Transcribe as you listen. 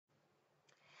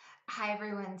Hi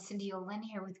everyone, Cindy Olin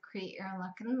here with Create Your Own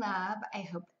Luck and Love. I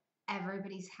hope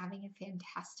everybody's having a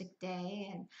fantastic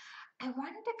day, and I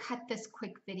wanted to cut this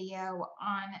quick video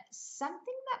on something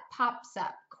that pops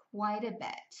up quite a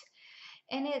bit,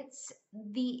 and it's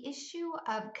the issue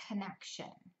of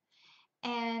connection.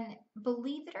 And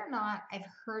believe it or not, I've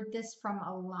heard this from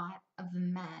a lot of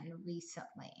men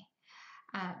recently.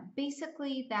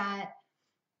 Basically, that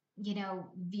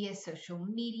via social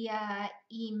media,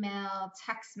 email,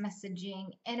 text messaging,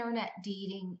 internet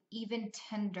dating, even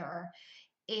Tinder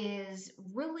is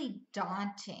really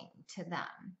daunting to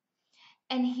them.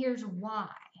 And here's why.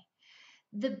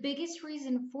 The biggest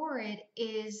reason for it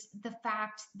is the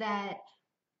fact that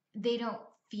they don't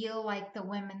feel like the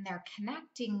women they're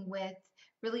connecting with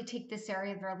really take this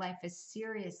area of their life as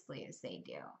seriously as they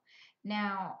do.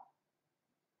 Now,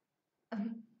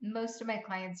 most of my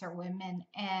clients are women,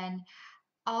 and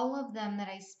all of them that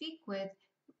I speak with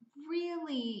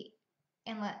really,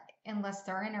 unless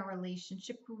they're in a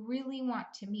relationship, really want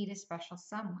to meet a special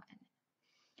someone.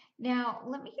 Now,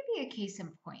 let me give you a case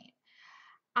in point.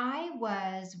 I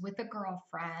was with a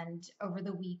girlfriend over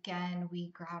the weekend.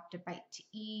 We grabbed a bite to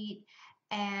eat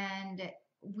and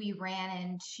we ran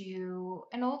into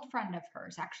an old friend of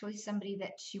hers, actually somebody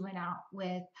that she went out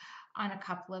with on a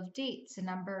couple of dates a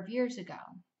number of years ago.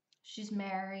 She's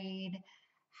married,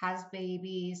 has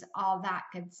babies, all that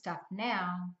good stuff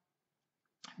now.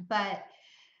 But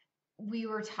we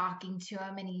were talking to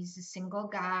him, and he's a single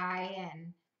guy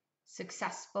and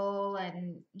successful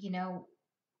and,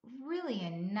 really a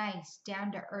nice,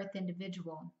 down to earth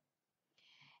individual.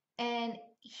 And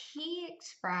he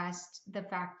expressed the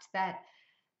fact that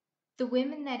the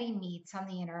women that he meets on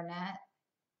the internet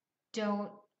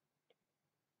don't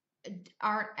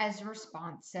aren't as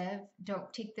responsive,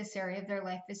 don't take this area of their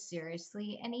life as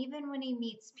seriously. And even when he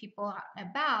meets people out and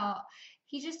about,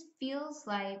 he just feels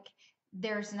like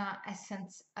there's not a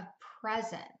sense of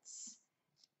presence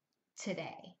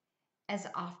today as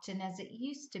often as it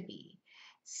used to be.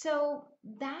 So,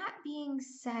 that being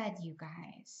said, you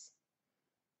guys,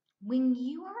 when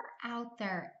you are out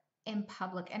there in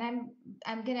public, and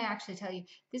I'm gonna actually tell you,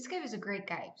 this guy was a great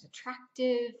guy. He was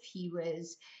attractive. He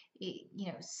was,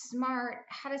 smart,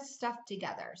 had his stuff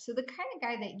together. So the kind of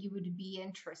guy that you would be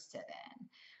interested in.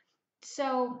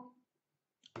 So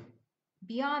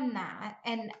beyond that,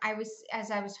 and as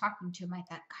I was talking to him, I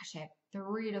thought, gosh, I have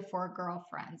 3 to 4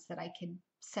 girlfriends that I could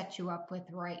set you up with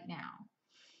right now.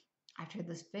 After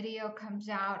this video comes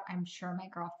out, I'm sure my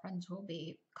girlfriends will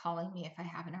be calling me if I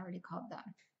haven't already called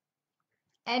them.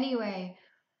 Anyway,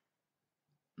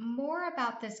 more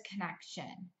about this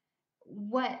connection.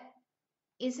 What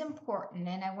is important,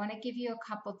 and I want to give you a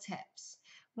couple tips.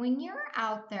 When you're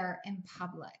out there in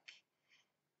public,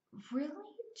 really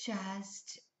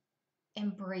just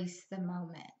embrace the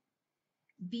moment.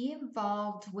 Be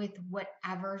involved with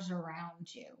whatever's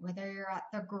around you, whether you're at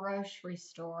the grocery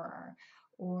store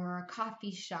or a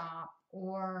coffee shop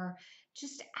or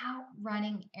just out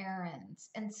running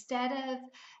errands. Instead of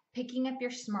picking up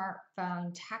your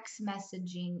smartphone, text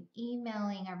messaging,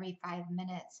 emailing every 5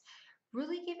 minutes,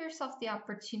 really give yourself the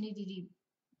opportunity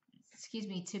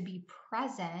to be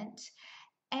present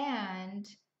and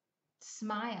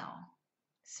smile.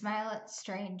 Smile at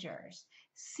strangers.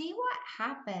 See what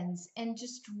happens and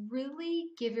just really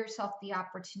give yourself the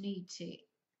opportunity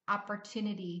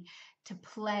to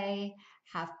play,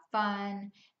 have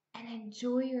fun, and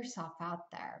enjoy yourself out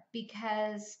there,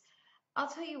 because I'll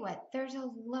tell you what, there's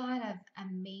a lot of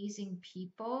amazing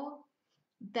people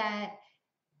that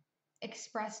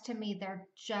express to me they're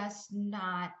just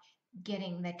not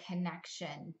getting the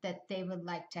connection that they would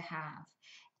like to have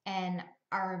and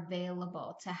are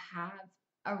available to have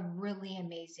a really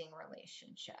amazing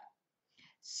relationship.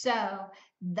 So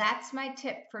that's my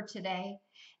tip for today.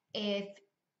 If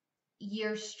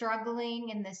you're struggling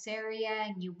in this area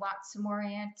and you want some more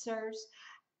answers,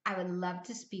 I would love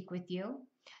to speak with you.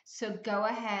 So go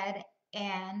ahead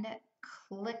and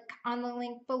click on the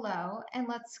link below and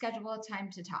let's schedule a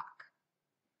time to talk.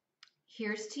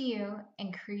 Here's to you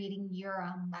and creating your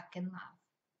own luck and love.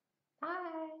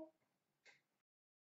 Bye.